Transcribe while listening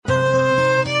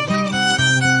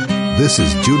This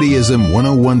is Judaism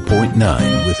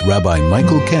 101.9 with Rabbi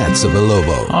Michael Katz of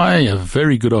Ilovo. Hi, a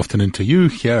very good afternoon to you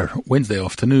here, Wednesday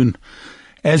afternoon.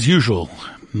 As usual,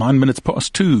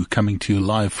 2:09, coming to you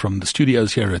live from the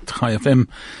studios here at Chai FM.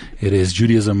 It is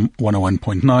Judaism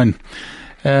 101.9.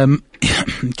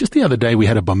 Just the other day we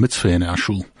had a bar mitzvah in our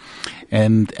shul.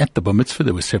 And at the bar mitzvah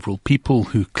there were several people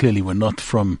who clearly were not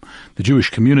from the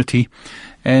Jewish community.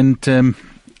 And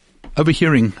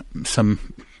overhearing some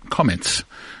comments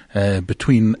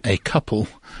between a couple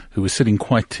who was sitting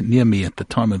quite near me at the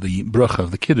time of the bracha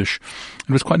of the Kiddush.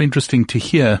 It was quite interesting to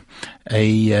hear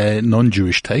a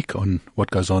non-Jewish take on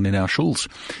what goes on in our shuls.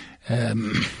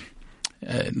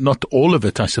 Not all of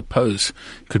it, I suppose,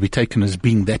 could be taken as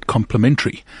being that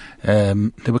complimentary.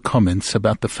 There were comments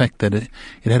about the fact that it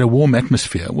had a warm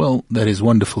atmosphere. Well, that is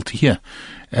wonderful to hear.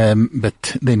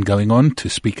 But then going on to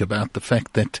speak about the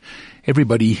fact that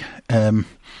everybody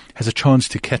has a chance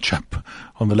to catch up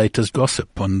on the latest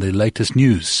gossip, on the latest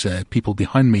news. People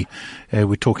behind me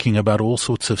were talking about all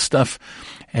sorts of stuff.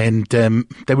 And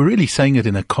they were really saying it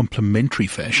in a complimentary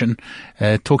fashion,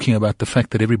 talking about the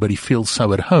fact that everybody feels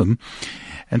so at home.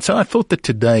 And so I thought that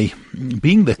today,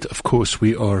 being that, of course,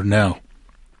 we are now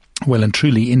well and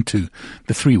truly into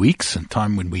the 3 weeks and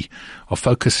time when we are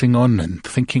focusing on and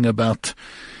thinking about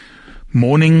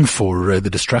mourning for the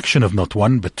destruction of not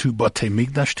one but two Batei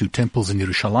Mikdash, two temples in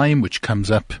Yerushalayim, which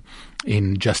comes up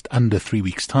in just under 3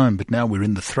 weeks' time. But now we're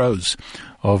in the throes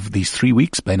of these 3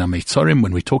 weeks, Bein HaMetzorim,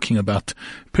 when we're talking about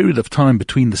a period of time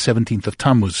between the 17th of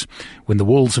Tammuz, when the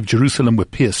walls of Jerusalem were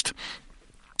pierced,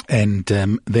 and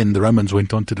then the Romans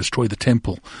went on to destroy the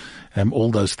temple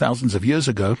all those thousands of years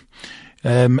ago.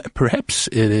 Perhaps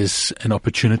it is an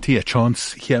opportunity, a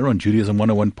chance here on Judaism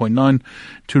 101.9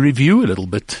 to review a little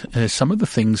bit some of the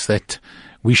things that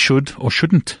we should or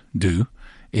shouldn't do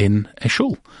in a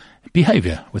shul,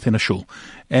 behavior within a shul,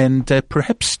 and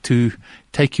perhaps to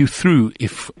take you through,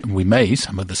 if we may,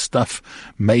 some of the stuff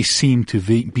may seem to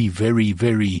be very,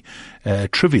 very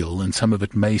trivial, and some of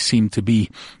it may seem to be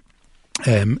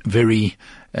very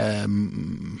I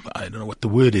don't know what the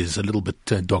word is, a little bit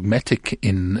dogmatic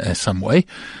in some way.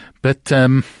 But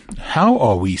how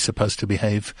are we supposed to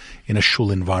behave in a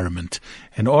shul environment?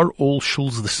 And are all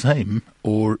shuls the same,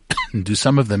 or do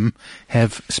some of them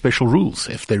have special rules?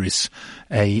 If there is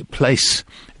a place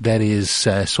that is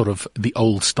sort of the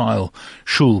old style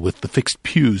shul with the fixed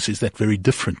pews, is that very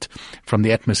different from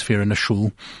the atmosphere in a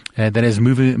shul that has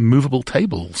movable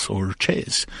tables or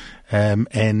chairs?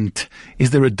 And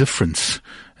is there a difference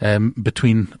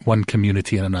between one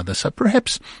community and another? So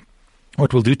perhaps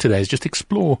what we'll do today is just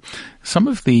explore some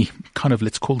of the kind of,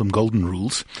 let's call them golden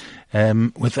rules,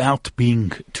 without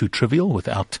being too trivial,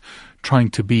 without trying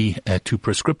to be too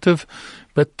prescriptive,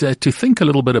 but to think a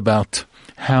little bit about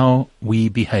how we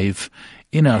behave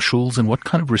in our shuls and what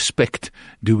kind of respect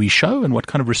do we show and what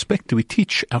kind of respect do we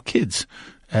teach our kids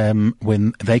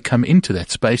when they come into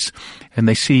that space and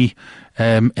they see,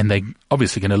 and they're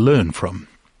obviously going to learn from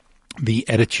the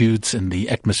attitudes and the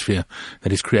atmosphere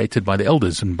that is created by the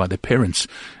elders and by their parents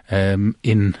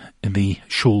in the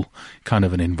shul kind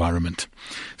of an environment.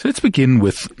 So let's begin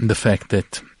with the fact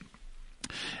that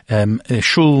a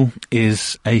shul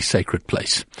is a sacred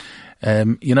place.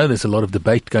 There's a lot of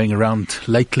debate going around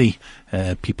lately,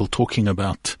 people talking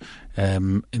about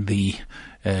the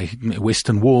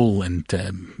Western Wall and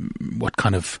what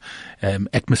kind of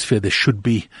atmosphere there should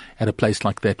be at a place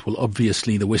like that. Well,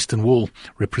 obviously the Western Wall,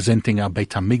 representing our Beit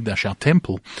HaMikdash, our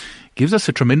temple, gives us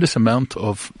a tremendous amount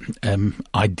of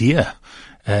idea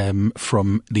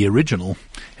from the original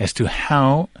as to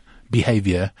how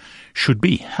behavior should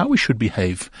be, how we should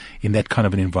behave in that kind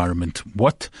of an environment,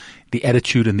 what the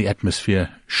attitude and the atmosphere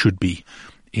should be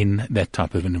in that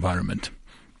type of environment.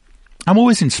 I'm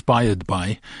always inspired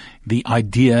by the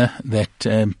idea that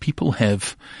people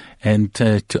have, and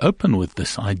to open with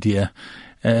this idea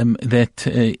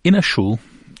that in a shul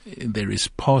there is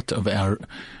part of our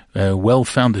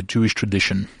well-founded Jewish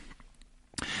tradition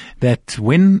that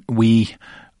when we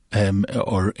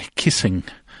are kissing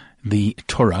the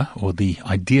Torah, or the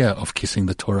idea of kissing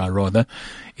the Torah rather,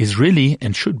 is really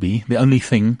and should be the only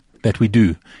thing that we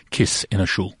do kiss in a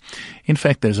shul. In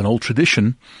fact, there's an old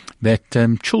tradition that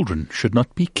children should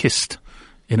not be kissed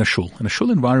in a shul. In a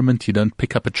shul environment, you don't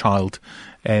pick up a child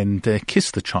and kiss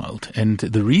the child. And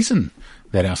the reason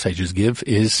that our sages give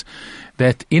is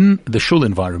that in the shul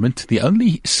environment, the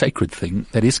only sacred thing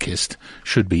that is kissed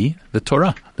should be the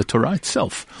Torah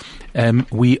itself.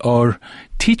 We are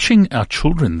teaching our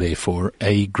children, therefore,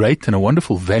 a great and a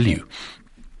wonderful value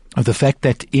of the fact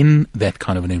that in that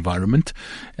kind of an environment,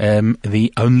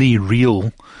 the only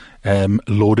real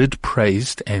lauded,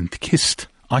 praised, and kissed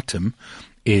item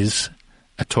is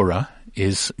a Torah,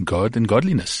 is God and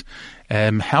godliness.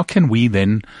 How can we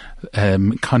then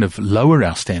kind of lower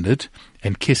our standard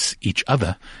and kiss each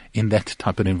other in that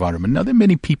type of environment? Now, there are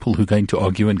many people who are going to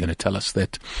argue and going to tell us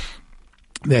that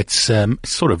that's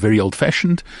sort of very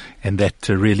old-fashioned, and that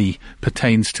really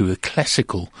pertains to a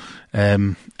classical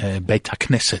Beit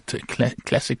HaKnesset, a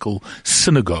classical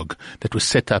synagogue that was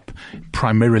set up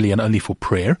primarily and only for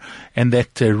prayer, and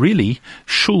that really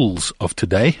shuls of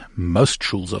today, most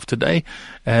shuls of today,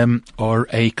 are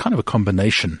a kind of a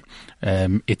combination.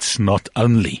 It's not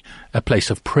only a place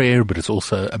of prayer, but it's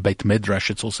also a Beit Medrash.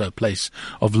 It's also a place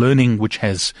of learning which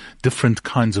has different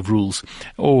kinds of rules.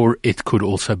 Or it could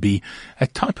also be a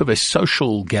type of a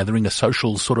social gathering, a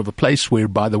social sort of a place where,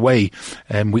 by the way,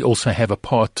 we also have a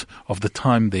part of the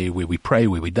time there where we pray,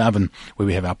 where we daven, where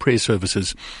we have our prayer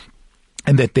services.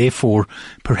 And that therefore,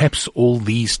 perhaps all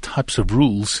these types of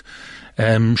rules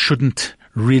shouldn't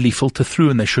really filter through,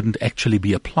 and they shouldn't actually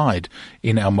be applied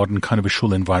in our modern kind of a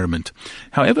shul environment.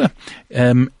 However,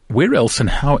 where else and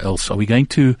how else are we going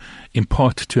to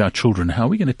impart to our children? How are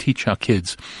we going to teach our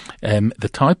kids the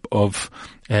type of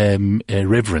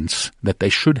reverence that they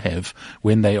should have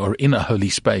when they are in a holy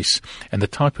space, and the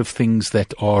type of things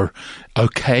that are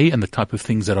okay and the type of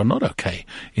things that are not okay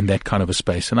in that kind of a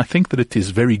space? And I think that it is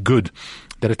very good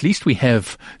that at least we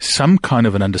have some kind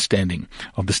of an understanding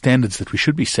of the standards that we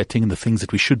should be setting and the things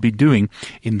that we should be doing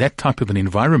in that type of an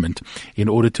environment in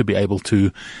order to be able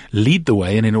to lead the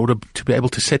way and in order to be able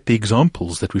to set the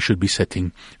examples that we should be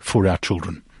setting for our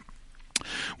children.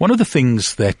 One of the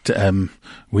things that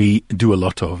we do a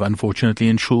lot of, unfortunately,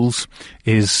 in shuls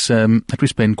is that we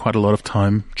spend quite a lot of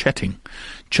time chatting,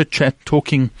 chit-chat,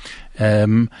 talking.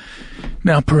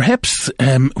 Now, perhaps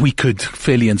we could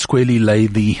fairly and squarely lay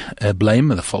the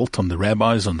blame and the fault on the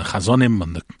rabbis, on the chazonim,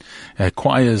 on the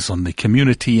choirs, on the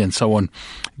community, and so on,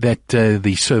 that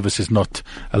the service is not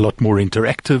a lot more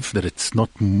interactive, that it's not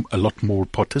a lot more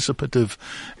participative,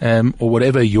 or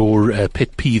whatever your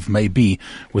pet peeve may be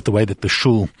with the way that the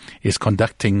shul is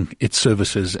conducting its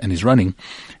services and is running.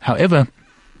 However,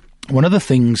 one of the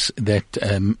things that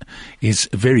is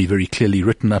very, very clearly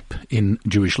written up in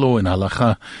Jewish law, in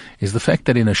halacha, is the fact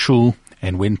that in a shul,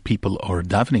 and when people are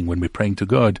davening, when we're praying to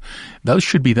God, those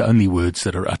should be the only words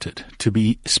that are uttered. To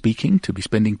be speaking, to be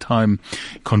spending time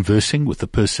conversing with the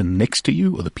person next to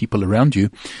you or the people around you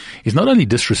is not only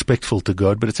disrespectful to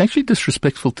God, but it's actually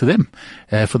disrespectful to them,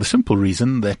 for the simple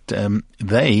reason that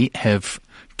they have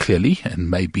clearly, and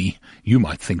maybe you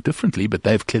might think differently, but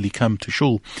they've clearly come to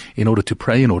shul in order to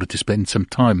pray, in order to spend some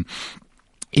time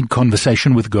in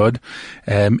conversation with God,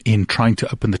 in trying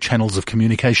to open the channels of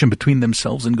communication between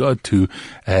themselves and God, to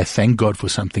thank God for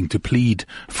something, to plead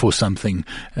for something,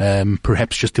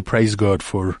 perhaps just to praise God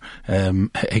for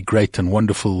a great and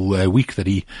wonderful week that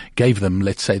He gave them.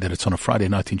 Let's say that it's on a Friday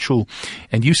night in shul,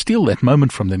 and you steal that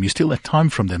moment from them, you steal that time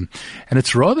from them, and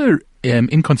it's rather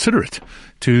inconsiderate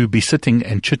to be sitting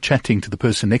and chit-chatting to the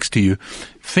person next to you,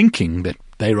 thinking that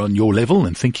they're on your level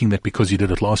and thinking that because you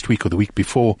did it last week or the week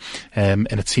before, and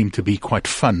it seemed to be quite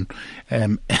fun,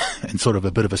 and sort of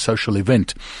a bit of a social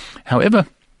event. However,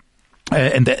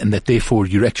 and that therefore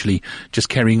you're actually just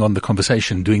carrying on the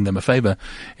conversation, doing them a favor.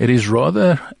 It is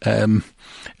rather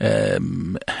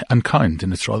unkind,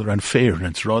 and it's rather unfair, and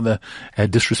it's rather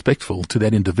disrespectful to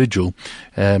that individual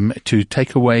to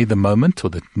take away the moment or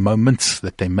the moments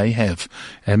that they may have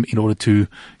in order to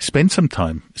spend some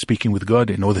time speaking with God,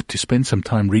 in order to spend some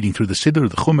time reading through the Siddur,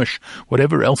 the Chumash,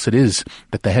 whatever else it is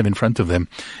that they have in front of them.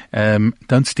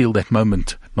 Don't steal that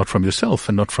moment, not from yourself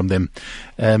and not from them.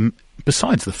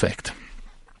 Besides the fact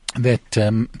that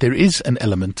there is an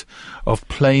element of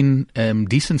plain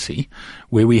decency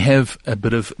where we have a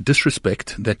bit of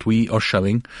disrespect that we are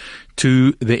showing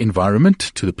to the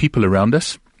environment, to the people around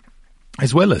us,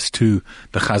 as well as to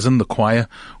the chazan, the choir,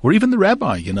 or even the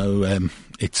rabbi. You know,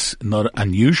 it's not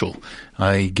unusual.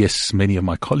 I guess many of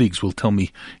my colleagues will tell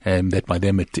me that by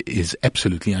them it is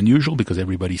absolutely unusual, because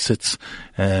everybody sits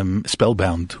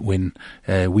spellbound when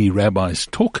we rabbis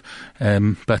talk.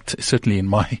 But certainly in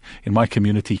my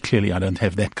community, clearly I don't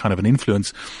have that kind of an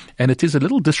influence, and it is a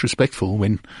little disrespectful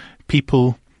when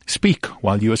people speak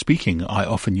while you are speaking. I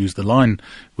often use the line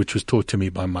which was taught to me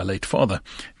by my late father,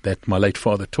 that my late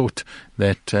father taught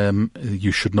that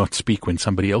you should not speak when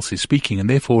somebody else is speaking, and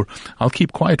therefore I'll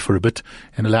keep quiet for a bit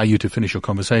and allow you to finish your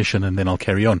conversation, and then I'll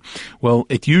carry on. Well,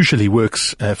 it usually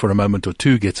works for a moment or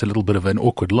two, gets a little bit of an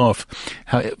awkward laugh.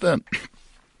 However,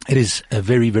 it is a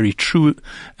very, very true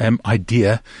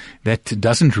idea that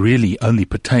doesn't really only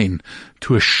pertain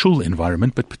to a shul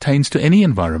environment, but pertains to any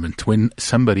environment. When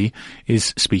somebody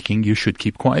is speaking, you should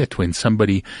keep quiet. When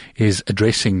somebody is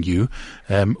addressing you,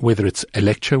 whether it's a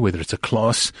lecture, whether it's a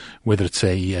class, whether it's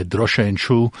a drosha in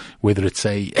shul, whether it's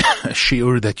a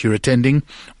shiur that you're attending,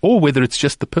 or whether it's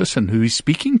just the person who is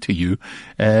speaking to you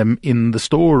in the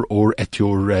store or at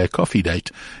your coffee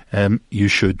date, you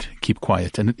should keep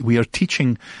quiet. And we are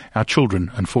teaching our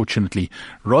children, unfortunately,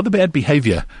 rather bad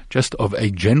behavior, just of a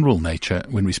general nature,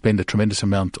 when we spend a tremendous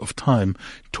amount of time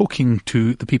talking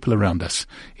to the people around us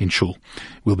in shul.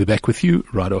 We'll be back with you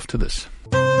right after this.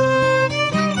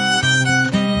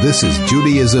 This is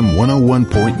Judaism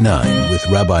 101.9 with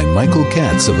Rabbi Michael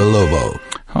Katz of Ilovo.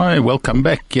 Hi, welcome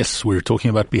back. Yes, we're talking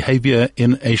about behavior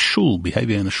in a shul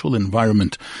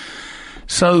environment.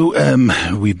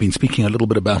 So we've been speaking a little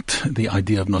bit about the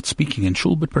idea of not speaking in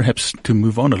shul, but perhaps to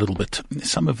move on a little bit,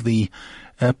 some of the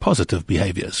positive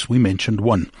behaviors. We mentioned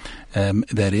one,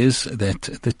 that is that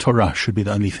the Torah should be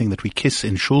the only thing that we kiss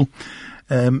in shul.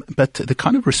 But the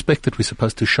kind of respect that we're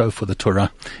supposed to show for the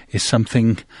Torah is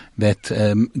something that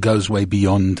goes way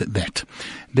beyond that.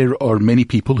 There are many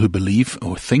people who believe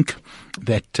or think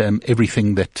that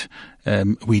everything that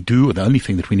we do, or the only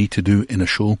thing that we need to do in a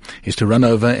shul, is to run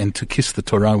over and to kiss the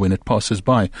Torah when it passes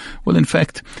by. Well, in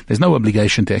fact, there's no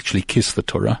obligation to actually kiss the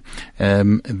Torah.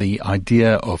 The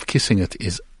idea of kissing it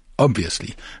is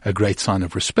obviously a great sign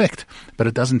of respect, but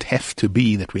it doesn't have to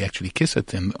be that we actually kiss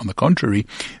it. And on the contrary,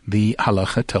 the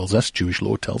halacha tells us, Jewish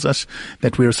law tells us,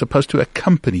 that we are supposed to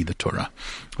accompany the Torah.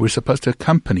 We're supposed to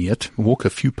accompany it, walk a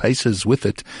few paces with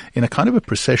it in a kind of a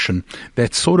procession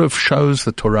that sort of shows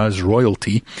the Torah's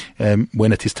royalty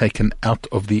when it is taken out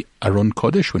of the Aron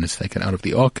Kodesh, when it's taken out of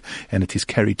the Ark and it is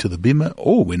carried to the Bima,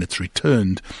 or when it's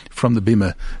returned from the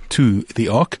Bima to the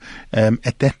Ark.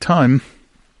 At that time,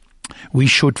 we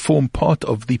should form part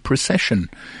of the procession.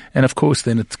 And of course,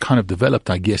 then it's kind of developed,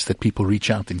 I guess, that people reach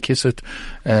out and kiss it.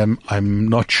 I'm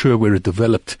not sure where it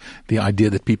developed, the idea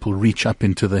that people reach up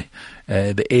into the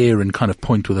air and kind of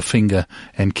point with a finger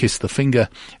and kiss the finger.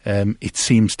 It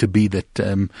seems to be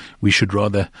that we should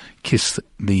rather kiss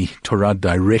the Torah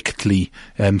directly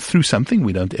through something.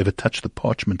 We don't ever touch the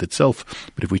parchment itself,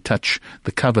 but if we touch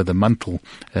the cover, the mantle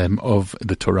of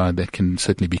the Torah, that can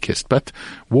certainly be kissed. But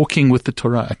walking with the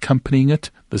Torah, accompanying it,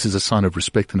 this is a sign of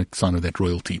respect and a sign of that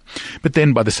royalty. But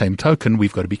then by the same token,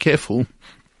 we've got to be careful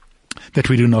that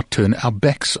we do not turn our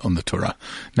backs on the Torah.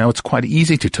 Now, it's quite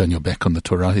easy to turn your back on the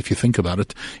Torah if you think about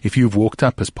it. If you've walked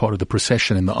up as part of the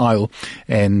procession in the aisle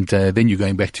and then you're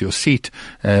going back to your seat,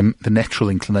 the natural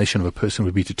inclination of a person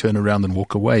would be to turn around and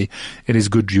walk away. It is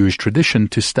good Jewish tradition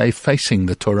to stay facing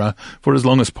the Torah for as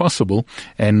long as possible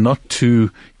and not to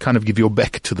kind of give your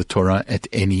back to the Torah at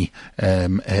any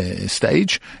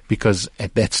stage, because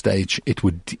at that stage it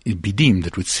would be deemed,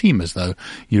 it would seem as though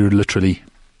you're literally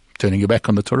turning your back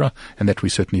on the Torah, and that we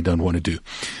certainly don't want to do.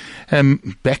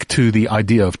 Back to the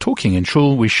idea of talking in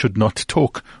shul, we should not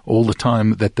talk all the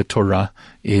time that the Torah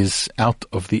is out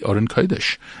of the Aron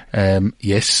Kodesh.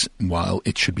 Yes, while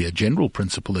it should be a general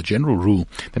principle, a general rule,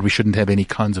 that we shouldn't have any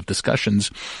kinds of discussions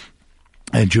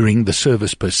during the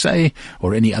service per se,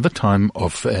 or any other time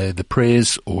of the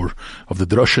prayers or of the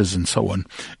droshas and so on.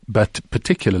 But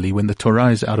particularly when the Torah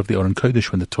is out of the Aron Kodesh,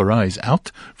 when the Torah is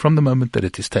out, from the moment that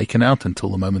it is taken out until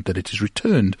the moment that it is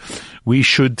returned, we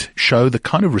should show the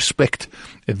kind of respect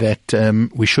that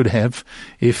we should have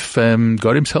if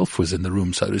God himself was in the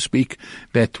room, so to speak,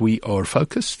 that we are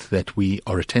focused, that we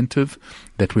are attentive,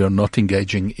 that we are not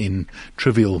engaging in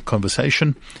trivial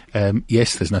conversation.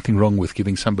 Yes, there's nothing wrong with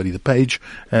giving somebody the page.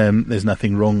 There's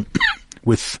nothing wrong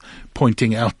with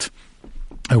pointing out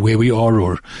where we are,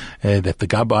 or that the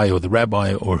gabbai or the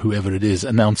rabbi or whoever it is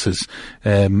announces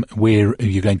where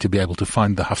you're going to be able to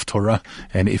find the haftorah,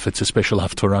 and if it's a special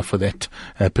haftorah for that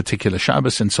particular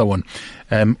Shabbos and so on.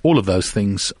 All of those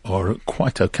things are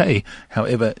quite okay.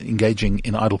 However, engaging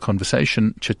in idle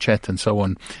conversation, chit-chat and so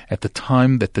on at the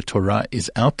time that the Torah is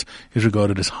out is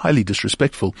regarded as highly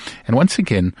disrespectful. And once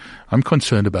again, I'm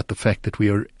concerned about the fact that we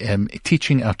are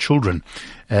teaching our children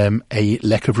a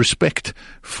lack of respect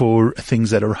for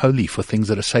things that are holy, for things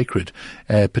that are sacred,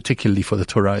 particularly for the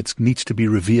Torah. It needs to be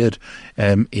revered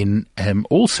in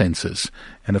all senses.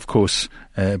 And of course,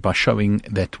 by showing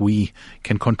that we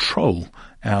can control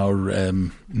our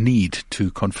need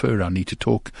to confer, our need to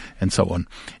talk, and so on,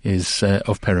 is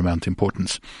of paramount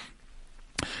importance.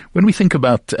 When we think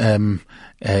about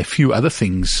a few other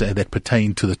things that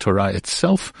pertain to the Torah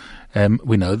itself,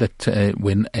 we know that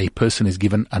when a person is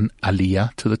given an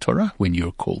aliyah to the Torah, when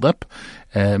you're called up,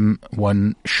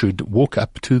 one should walk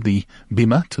up to the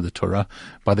bima, to the Torah,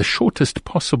 by the shortest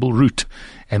possible route.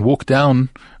 and walk down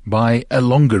by a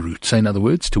longer route. So in other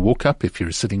words, to walk up, if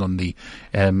you're sitting on the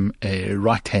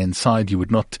right-hand side, you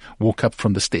would not walk up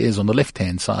from the stairs on the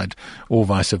left-hand side, or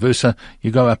vice versa. You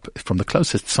go up from the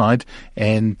closest side,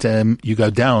 and you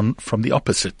go down from the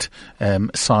opposite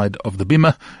side of the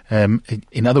bima.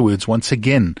 In other words, once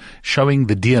again, showing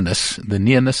the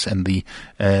nearness, and the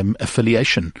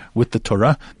affiliation with the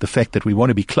Torah, the fact that we want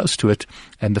to be close to it,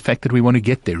 and the fact that we want to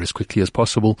get there as quickly as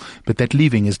possible, but that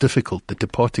leaving is difficult, that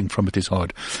departing from it is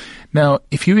hard. Now,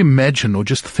 if you imagine or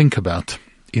just think about,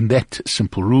 in that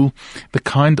simple rule, the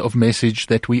kind of message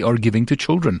that we are giving to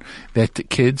children, that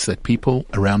kids, that people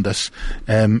around us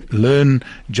learn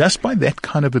just by that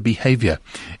kind of a behavior.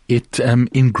 It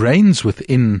ingrains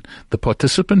within the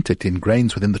participant, it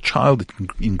ingrains within the child, it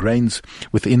ingrains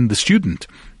within the student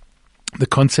the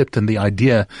concept and the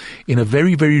idea in a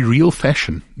very, very real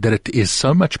fashion, that it is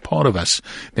so much part of us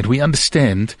that we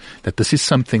understand that this is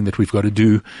something that we've got to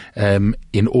do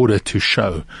in order to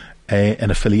show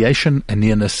an affiliation, a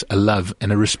nearness, a love,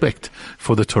 and a respect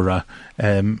for the Torah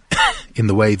in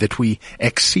the way that we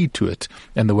accede to it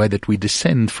and the way that we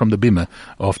descend from the bima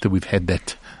after we've had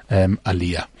that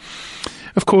aliyah.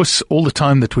 Of course, all the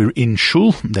time that we're in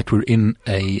shul, that we're in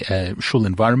a shul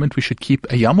environment, we should keep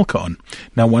a yarmulke on.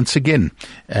 Now, once again,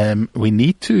 we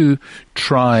need to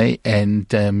try and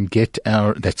get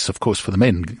that's of course for the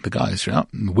men, the guys, right?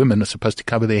 The women are supposed to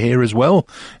cover their hair as well.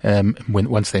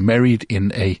 Once they're married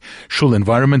in a shul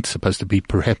environment, supposed to be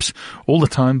perhaps all the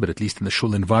time, but at least in the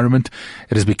shul environment,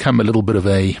 it has become a little bit of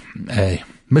a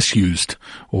misused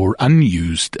or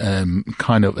unused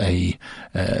kind of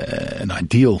an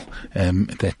ideal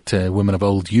that women of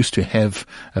old used to have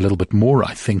a little bit more.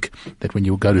 I think that when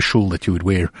you go to shul that you would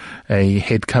wear a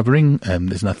head covering.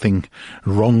 There's nothing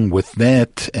wrong with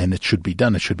that, and it should be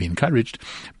done. It should be encouraged.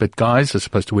 But guys are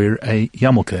supposed to wear a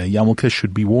yarmulke. A yarmulke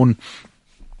should be worn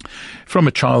from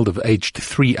a child of aged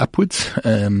 3 upwards,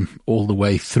 all the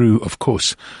way through, of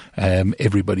course.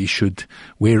 Everybody should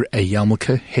wear a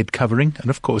yarmulke, head covering.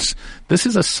 And of course, this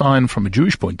is a sign from a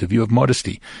Jewish point of view of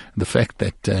modesty. The fact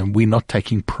that we're not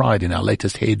taking pride in our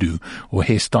latest hairdo or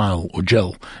hairstyle or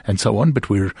gel and so on, but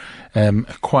we're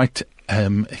quite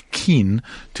keen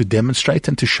to demonstrate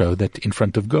and to show that in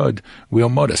front of God we are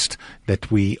modest,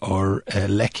 that we are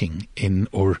lacking in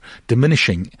or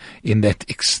diminishing in that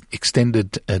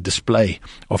extended display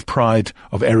of pride,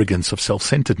 of arrogance, of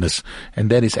self-centeredness. And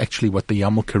that is actually what the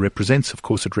yarmulke represents. Of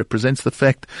course, it represents the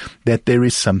fact that there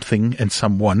is something and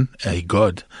someone, a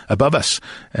God, above us.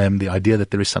 The idea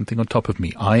that there is something on top of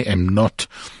me. I am not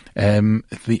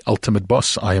the ultimate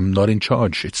boss. I am not in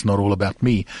charge. It's not all about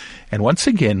me. And once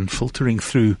again, filtering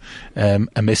through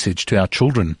a message to our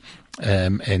children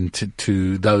and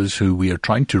to those who we are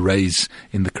trying to raise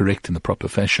in the correct and the proper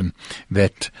fashion,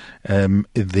 that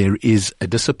there is a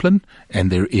discipline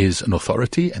and there is an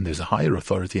authority and there's a higher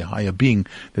authority, a higher being.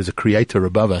 There's a creator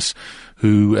above us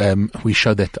who we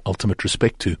show that ultimate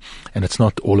respect to. And it's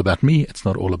not all about me. It's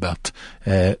not all about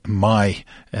my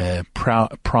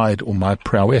pride or my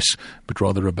prowess, but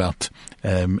rather about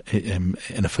an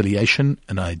affiliation,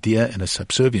 an idea, and a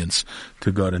subservience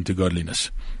to God and to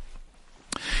godliness.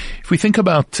 If we think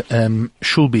about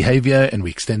shul behavior and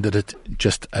we extended it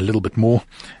just a little bit more,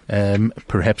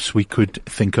 perhaps we could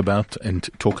think about and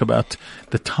talk about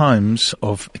the times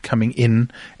of coming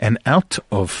in and out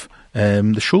of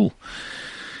the shul.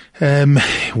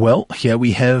 Well, here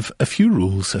we have a few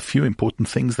rules, a few important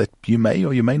things that you may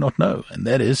or you may not know, and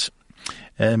that is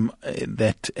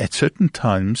that at certain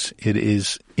times it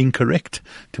is incorrect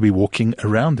to be walking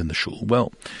around in the shul.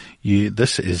 Well,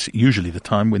 this is usually the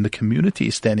time when the community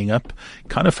is standing up,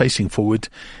 kind of facing forward,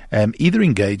 either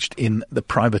engaged in the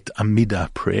private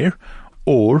Amidah prayer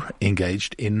or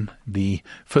engaged in the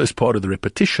first part of the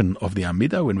repetition of the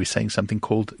Amidah when we're saying something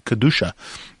called Kedusha.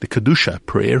 The Kedusha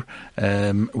prayer,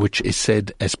 which is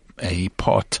said as a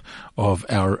part of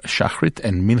our Shachrit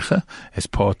and Mincha, as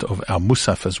part of our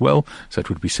Musaf as well. So it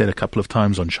would be said a couple of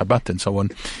times on Shabbat and so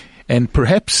on. And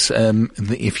perhaps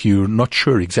if you're not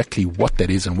sure exactly what that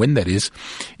is and when that is,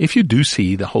 if you do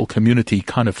see the whole community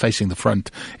kind of facing the front,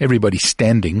 everybody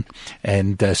standing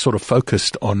and sort of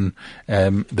focused on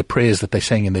the prayers that they're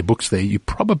saying in their books there, you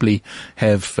probably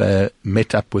have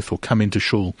met up with or come into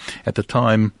shul at the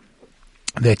time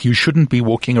that you shouldn't be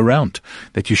walking around,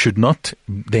 that you should not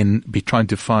then be trying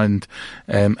to find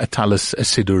a talis, a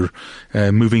siddur,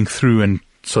 moving through and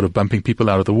sort of bumping people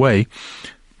out of the way,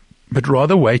 but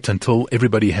rather wait until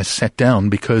everybody has sat down,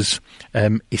 because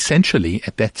essentially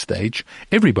at that stage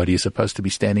everybody is supposed to be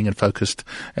standing and focused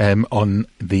on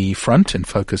the front and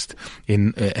focused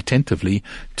in attentively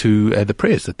to the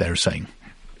prayers that they're saying.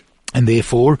 And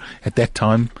therefore, at that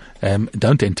time,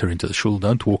 don't enter into the shul,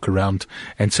 don't walk around,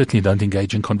 and certainly don't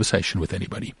engage in conversation with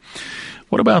anybody.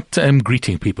 What about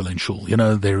greeting people in shul? You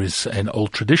know, there is an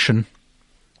old tradition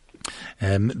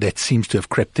that seems to have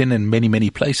crept in many, many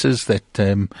places,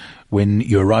 that when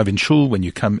you arrive in shul, when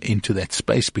you come into that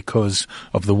space because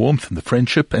of the warmth and the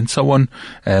friendship and so on,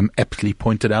 aptly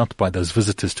pointed out by those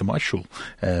visitors to my shul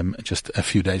just a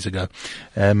few days ago,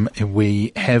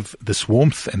 we have this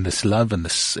warmth and this love and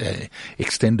this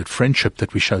extended friendship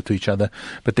that we show to each other,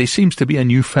 but there seems to be a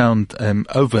newfound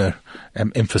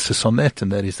emphasis on that,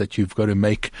 and that is that you've got to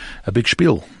make a big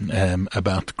spiel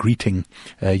about greeting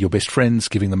your best friends,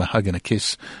 giving them a hug and a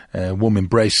kiss, warm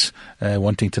embrace,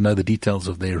 wanting to know the details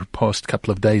of their past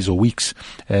couple of days or weeks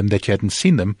that you hadn't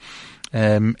seen them.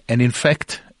 And in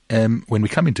fact, when we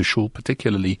come into shul,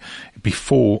 particularly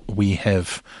before we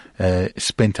have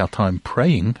spent our time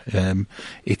praying,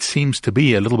 it seems to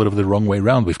be a little bit of the wrong way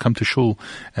round. We've come to shul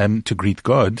to greet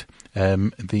God.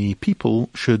 The people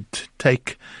should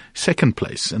take second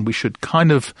place, and we should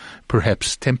kind of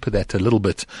perhaps temper that a little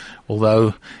bit,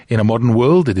 although in a modern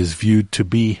world it is viewed to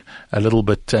be a little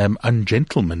bit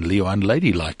ungentlemanly or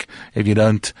unladylike if you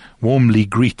don't warmly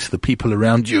greet the people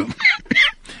around you.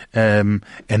 And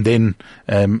then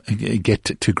get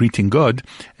to greeting God.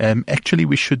 Actually,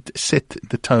 we should set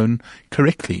the tone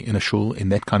correctly in a shul, in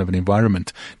that kind of an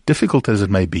environment, difficult as it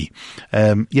may be.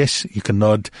 Yes, you can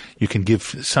nod, you can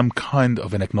give some kind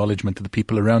of an acknowledgement to the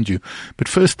people around you. But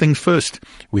first things first,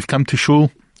 we've come to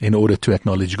shul in order to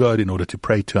acknowledge God, in order to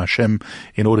pray to Hashem,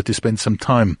 in order to spend some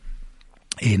time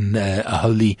in a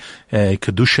holy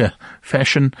Kedusha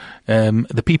fashion.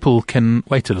 The people can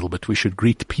wait a little bit. We should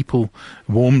greet people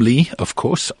warmly, of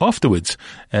course, afterwards.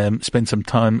 Spend some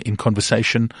time in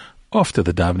conversation after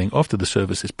the davening, after the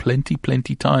service. Is plenty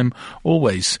time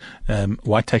always.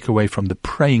 Why take away from the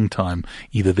praying time,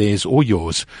 either theirs or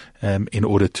yours, in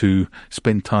order to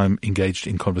spend time engaged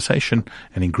in conversation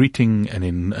and in greeting and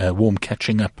in warm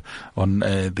catching up on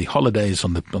the holidays,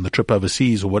 on the trip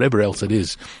overseas, or whatever else it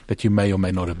is that you may or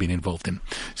may not have been involved in.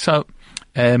 So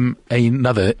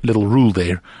another little rule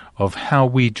there of how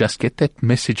we just get that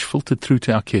message filtered through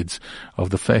to our kids,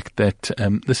 of the fact that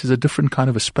this is a different kind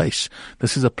of a space.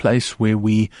 This is a place where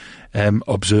we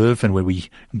observe and where we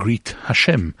greet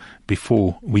Hashem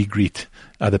before we greet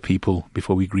other people,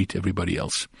 before we greet everybody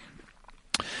else.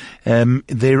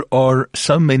 There are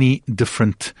so many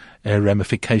different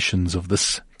ramifications of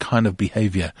this kind of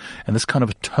behavior and this kind of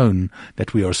a tone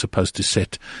that we are supposed to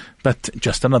set. But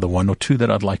just another one or two that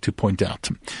I'd like to point out.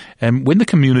 When the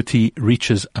community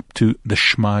reaches up to the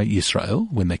Shema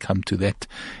Yisrael, when they come to that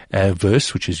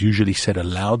verse, which is usually said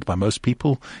aloud by most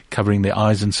people, covering their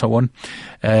eyes and so on,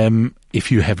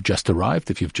 if you have just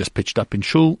arrived, if you've just pitched up in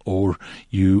shul, or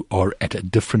you are at a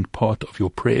different part of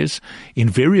your prayers,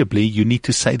 invariably you need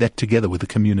to say that together with the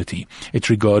community. It's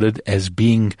regarded as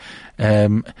being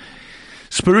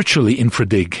spiritually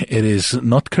infradig. It is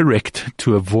not correct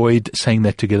to avoid saying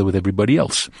that together with everybody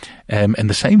else. And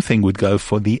the same thing would go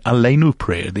for the Aleinu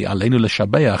prayer, the Aleinu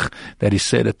L'Shabeach, that is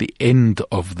said at the end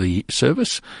of the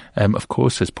service. Of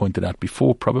course, as pointed out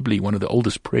before, probably one of the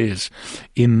oldest prayers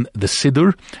in the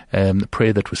Siddur, the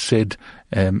prayer that was said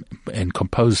and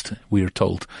composed, we are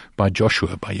told, by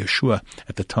Yeshua,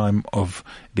 at the time of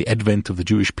the advent of the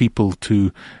Jewish people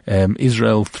to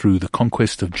Israel through the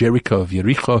conquest of Jericho, of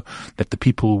Jericho, that the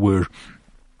people were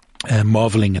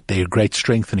marveling at their great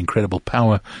strength and incredible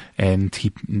power, and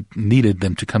he needed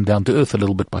them to come down to earth a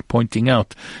little bit by pointing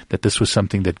out that this was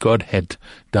something that God had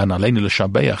done. Aleinu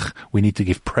l'shabeach, we need to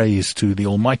give praise to the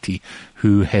Almighty,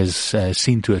 who has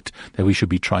seen to it that we should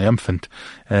be triumphant.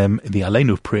 The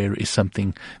Aleinu prayer is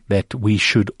something that we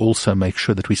should also make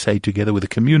sure that we say together with the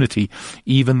community,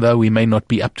 even though we may not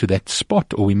be up to that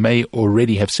spot, or we may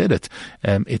already have said it.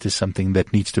 It is something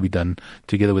that needs to be done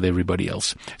together with everybody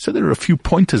else. So there are a few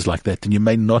pointers like that, and you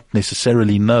may not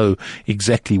necessarily know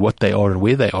exactly what they are and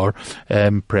where they are.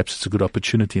 Perhaps it's a good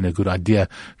opportunity and a good idea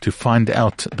to find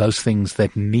out those things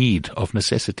that need, of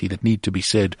necessity, that need to be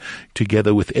said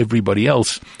together with everybody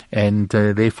else, and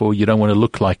therefore you don't want to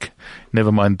look like,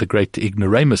 never mind the great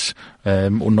ignoramus, or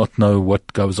not know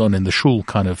what goes on in the shul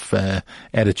kind of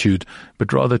attitude,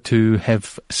 but rather to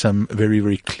have some very,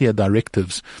 very clear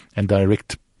directives and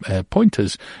direct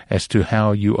pointers as to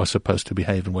how you are supposed to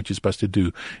behave and what you're supposed to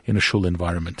do in a shul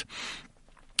environment.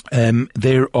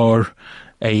 There are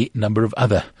a number of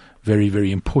other very,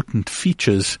 very important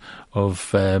features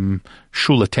of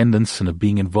shul attendance and of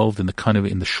being involved in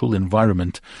the shul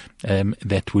environment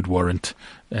that would warrant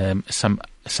some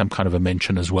kind of a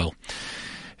mention as well.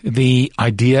 The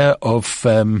idea of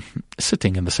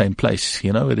sitting in the same place,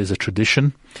 it is a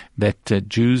tradition that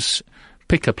Jews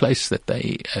pick a place that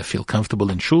they feel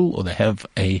comfortable in shul, or they have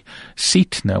a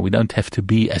seat. Now, we don't have to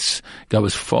go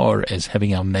as far as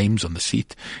having our names on the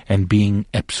seat and being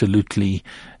absolutely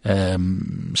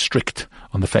strict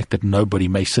on the fact that nobody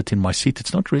may sit in my seat.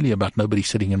 It's not really about nobody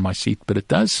sitting in my seat, but it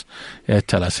does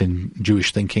tell us in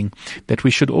Jewish thinking that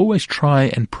we should always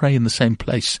try and pray in the same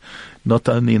place, not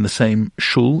only in the same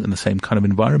shul, in the same kind of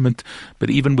environment, but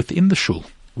even within the shul.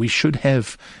 We should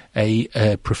have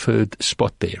a preferred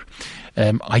spot there.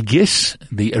 I guess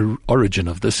the origin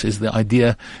of this is the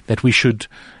idea that we should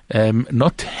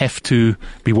not have to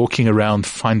be walking around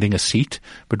finding a seat,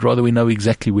 but rather we know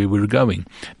exactly where we're going,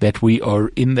 that we are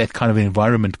in that kind of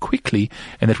environment quickly,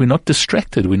 and that we're not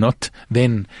distracted. We're not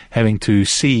then having to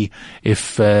see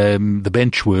if the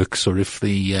bench works, or if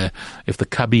the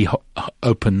cubby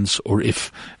opens, or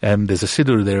if there's a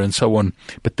siddur there, and so on,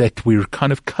 but that we're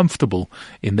kind of comfortable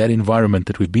in that environment,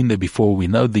 that we've been there before. We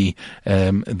know the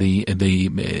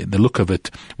look of it.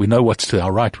 We know what's to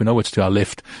our right. We know what's to our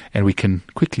left, and we can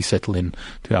quickly settle in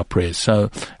to our prayers. So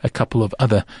a couple of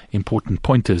other important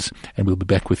pointers, and we'll be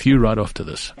back with you right after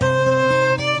this.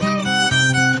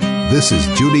 This is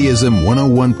Judaism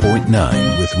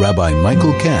 101.9 with Rabbi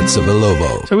Michael Katz of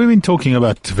Ilovo. So we've been talking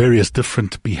about various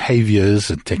different behaviors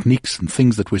and techniques and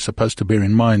things that we're supposed to bear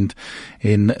in mind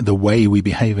in the way we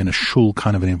behave in a shul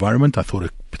kind of an environment. I thought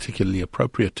it particularly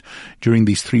appropriate during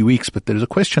these 3 weeks, but there is a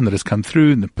question that has come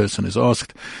through, and the person has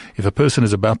asked, if a person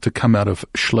is about to come out of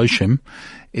Shloshim,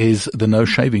 is the no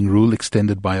shaving rule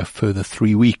extended by a further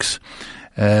 3 weeks?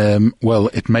 Well,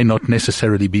 it may not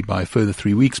necessarily be by a further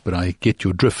 3 weeks, but I get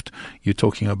your drift. You're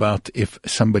talking about if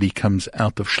somebody comes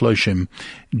out of Shloshim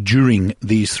during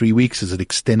these 3 weeks, is it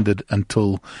extended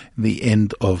until the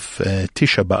end of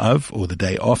Tisha B'Av, or the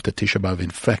day after Tisha B'Av, in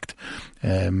fact,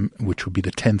 which would be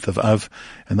the 10th of Av?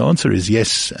 And the answer is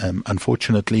yes,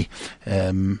 unfortunately.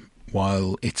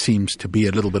 While it seems to be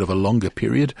a little bit of a longer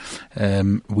period,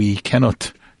 we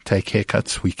cannot take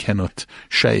haircuts, we cannot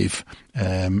shave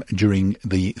during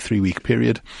the 3 week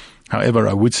period. However,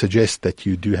 I would suggest that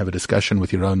you do have a discussion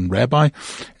with your own rabbi,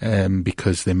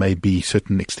 because there may be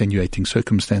certain extenuating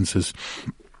circumstances,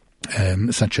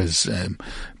 such as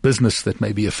business that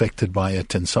may be affected by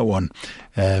it, and so on.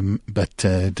 But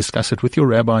discuss it with your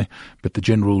rabbi. But the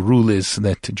general rule is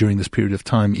that during this period of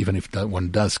time, even if one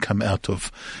does come out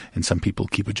of, and some people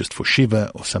keep it just for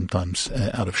Shiva, or sometimes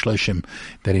out of Shloshim,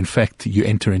 that in fact you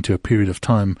enter into a period of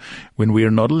time when we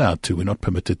are not allowed to, we're not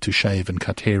permitted to shave and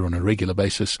cut hair on a regular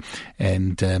basis.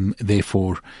 And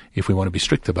therefore, if we want to be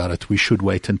strict about it, we should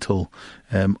wait until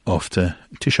after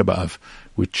Tisha B'Av,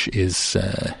 which is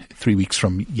 3 weeks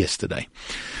from yesterday.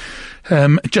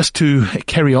 Just to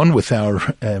carry on with our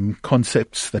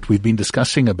concepts that we've been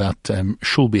discussing about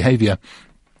shul behavior.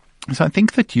 So I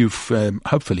think that you've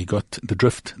hopefully got the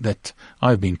drift that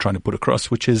I've been trying to put across,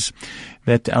 which is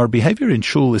that our behavior in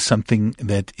shul is something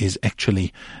that is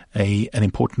actually an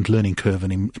important learning curve,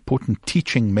 an important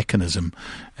teaching mechanism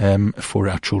for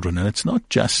our children. And it's not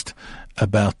just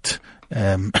about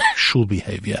shul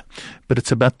behavior, but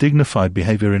it's about dignified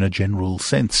behavior in a general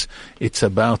sense. It's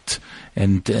about,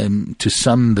 and to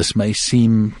some this may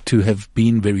seem to have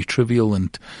been very trivial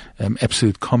and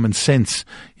absolute common sense,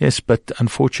 yes, but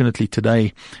unfortunately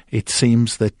today it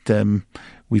seems that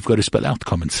we've got to spell out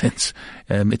common sense.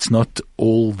 It's not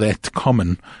all that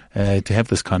common to have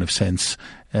this kind of sense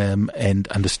and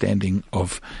understanding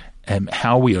of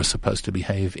how we are supposed to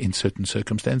behave in certain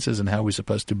circumstances and how we're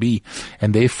supposed to be,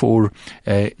 and therefore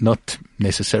not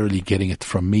necessarily getting it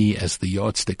from me as the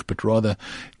yardstick, but rather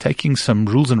taking some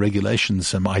rules and regulations,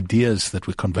 some ideas that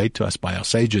were conveyed to us by our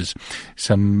sages,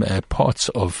 some parts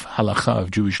of halakha,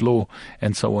 of Jewish law,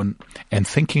 and so on, and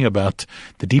thinking about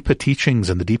the deeper teachings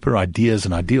and the deeper ideas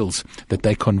and ideals that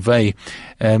they convey.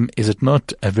 Is it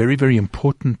not a very, very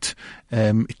important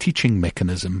teaching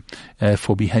mechanism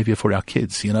for behavior for our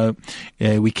kids?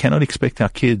 We cannot expect our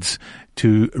kids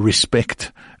to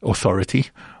respect authority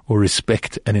or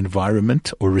respect an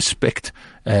environment or respect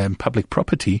public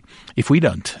property if we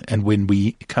don't. And when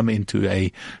we come into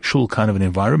a shul kind of an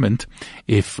environment,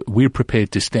 if we're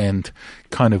prepared to stand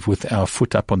kind of with our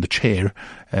foot up on the chair,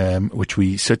 which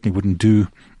we certainly wouldn't do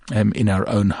in our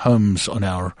own homes on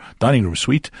our dining room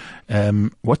suite,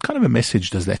 what kind of a message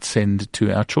does that send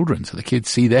to our children? So the kids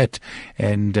see that,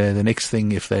 and the next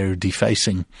thing, if they're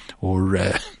defacing or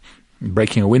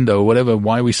breaking a window or whatever,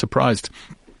 why are we surprised?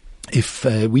 If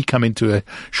we come into a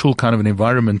shul kind of an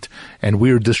environment and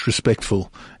we're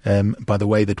disrespectful by the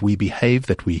way that we behave,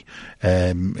 that we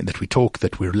talk,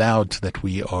 that we're loud, that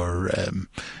we are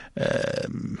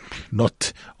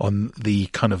not on the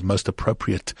kind of most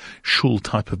appropriate shul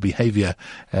type of behavior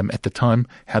at the time,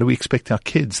 how do we expect our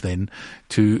kids then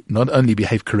to not only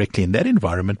behave correctly in that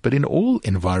environment, but in all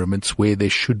environments where there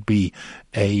should be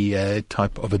a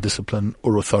type of a discipline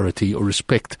or authority or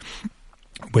respect,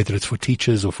 whether it's for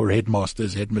teachers or for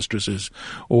headmasters, headmistresses,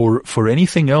 or for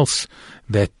anything else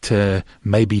that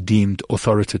may be deemed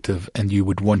authoritative and you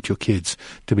would want your kids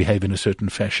to behave in a certain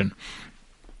fashion.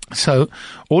 So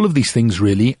all of these things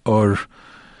really are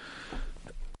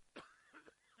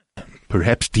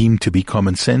perhaps deemed to be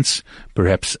common sense.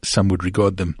 Perhaps some would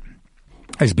regard them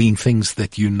as being things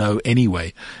that you know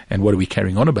anyway, and what are we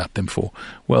carrying on about them for?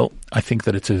 Well, I think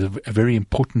that it's a very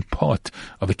important part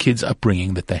of a kid's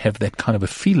upbringing that they have that kind of a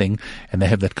feeling and they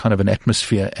have that kind of an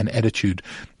atmosphere and attitude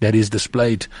that is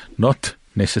displayed not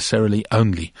necessarily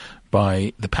only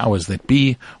by the powers that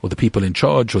be, or the people in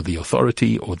charge, or the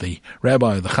authority, or the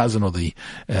rabbi, or the chazan, or the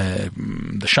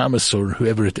shamus, or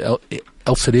whoever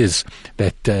else it is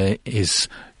that is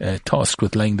tasked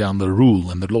with laying down the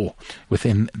rule and the law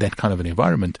within that kind of an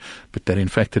environment, but that in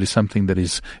fact it is something that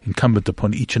is incumbent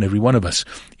upon each and every one of us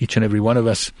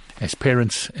as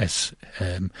parents, as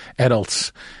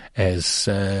adults, as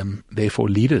therefore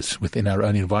leaders within our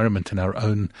own environment and our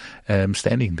own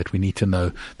standing, that we need to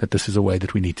know that this is a way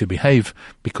that we need to behave,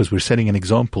 because we're setting an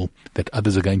example that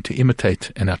others are going to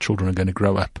imitate, and our children are going to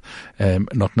grow up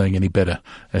not knowing any better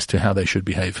as to how they should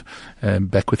behave.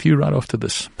 Back with you right after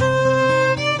this.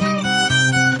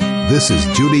 This is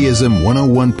Judaism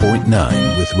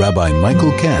 101.9 with Rabbi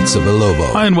Michael Katz of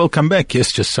Ilovo. Hi and welcome back.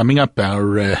 Yes, just summing up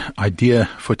our idea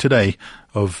for today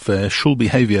of shul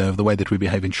behavior, of the way that we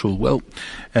behave in shul. Well,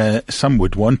 some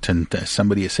would want, and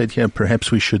somebody has said here,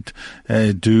 perhaps we should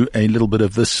do a little bit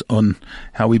of this on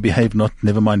how we behave,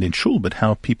 never mind in shul, but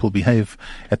how people behave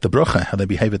at the bracha, how they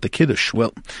behave at the kiddush.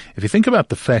 Well, if you think about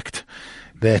the fact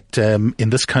that in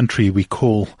this country we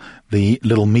call the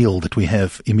little meal that we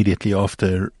have immediately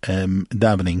after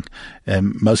davening,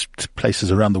 most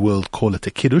places around the world call it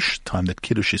a kiddush, time that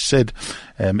kiddush is said.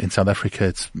 In South Africa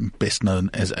it's best known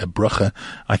as a bracha.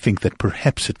 I think that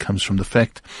perhaps it comes from the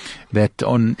fact that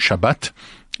on Shabbat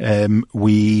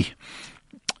we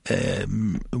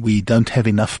don't have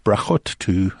enough brachot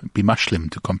to be mashlim,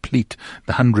 to complete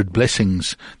the 100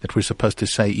 blessings that we're supposed to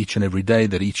say each and every day,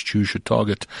 that each Jew should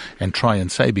target and try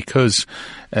and say, because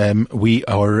we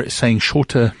are saying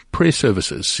shorter prayer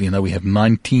services. You know, we have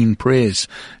 19 prayers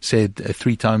said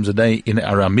 3 times a day in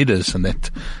our amidas, and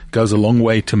that goes a long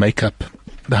way to make up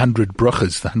the 100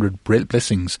 brachas, the 100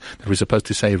 blessings that we're supposed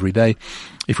to say every day.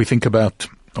 If we think about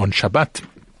on Shabbat,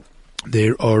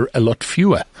 there are a lot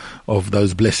fewer of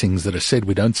those blessings that are said.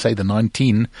 We don't say the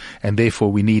 19, and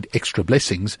therefore we need extra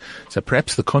blessings. So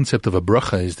perhaps the concept of a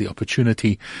bracha is the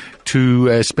opportunity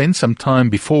to spend some time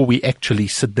before we actually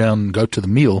sit down and go to the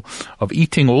meal, of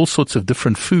eating all sorts of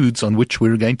different foods on which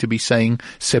we're going to be saying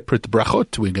separate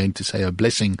brachot. We're going to say a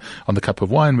blessing on the cup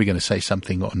of wine. We're going to say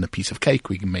something on a piece of cake.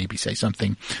 We can maybe say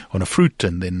something on a fruit,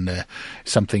 and then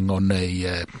something on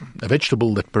a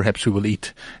vegetable that perhaps we will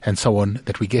eat, and so on,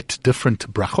 that we get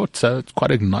different brachot. So it's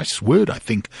quite a nice word, I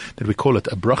think, that we call it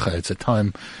a bracha. It's a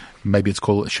time, maybe it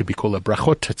should be called a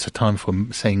brachot. It's a time for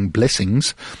saying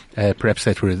blessings. Perhaps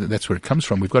that's where it comes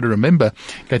from. We've got to remember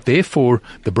that therefore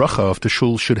the bracha after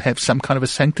shul should have some kind of a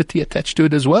sanctity attached to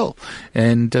it as well.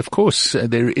 And of course,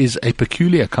 there is a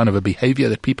peculiar kind of a behavior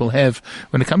that people have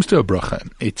when it comes to a bracha.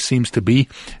 It seems to be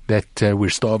that we're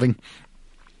starving,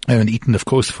 and eaten, of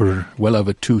course, for well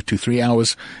over 2 to 3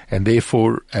 hours, and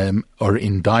therefore are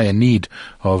in dire need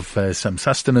of some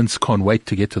sustenance, can't wait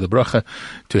to get to the bracha,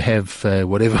 to have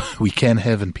whatever we can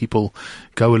have, and people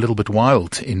go a little bit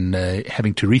wild in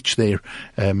having to reach there,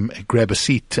 grab a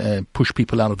seat, push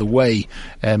people out of the way,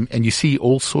 and you see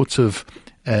all sorts of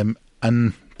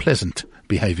unpleasant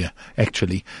behavior,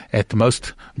 actually, at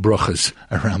most brachas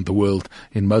around the world,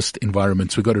 in most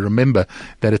environments. We've got to remember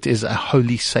that it is a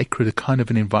holy, sacred kind of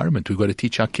an environment. We've got to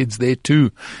teach our kids there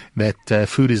too that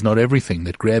food is not everything,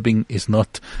 that grabbing is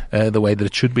not the way that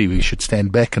it should be. We should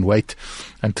stand back and wait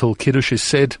until kiddush is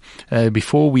said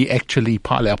before we actually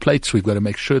pile our plates. We've got to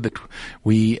make sure that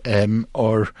we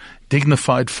are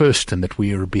dignified first, and that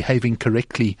we are behaving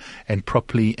correctly and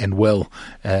properly and well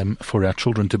for our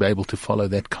children to be able to follow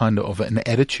that kind of an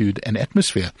attitude and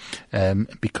atmosphere,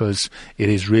 because it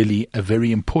is really a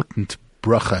very important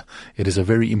bracha. It is a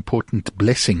very important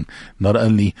blessing, not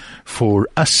only for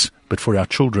us, but for our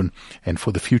children and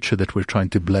for the future, that we're trying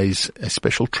to blaze a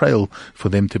special trail for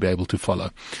them to be able to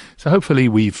follow. So hopefully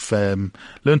we've learned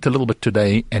a little bit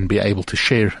today and be able to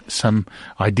share some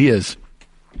ideas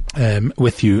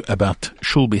with you about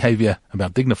shul behavior,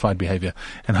 about dignified behavior,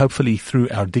 and hopefully through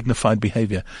our dignified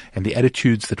behavior and the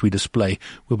attitudes that we display,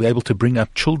 we'll be able to bring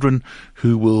up children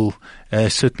who will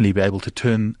certainly be able to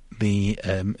turn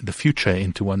the future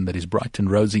into one that is bright and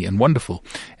rosy and wonderful.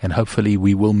 And hopefully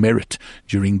we will merit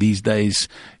during these days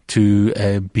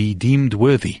to be deemed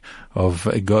worthy of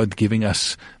God giving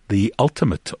us the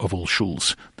ultimate of all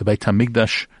shuls, the Beit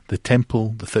HaMikdash, the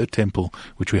temple, the third temple,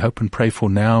 which we hope and pray for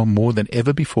now more than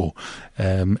ever before.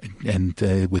 And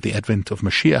with the advent of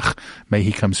Mashiach, may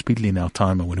he come speedily in our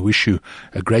time. I want to wish you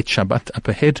a great Shabbat up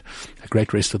ahead, a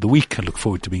great rest of the week. I look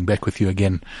forward to being back with you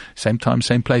again, same time,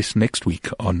 same place next week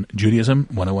on Judaism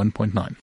 101.9.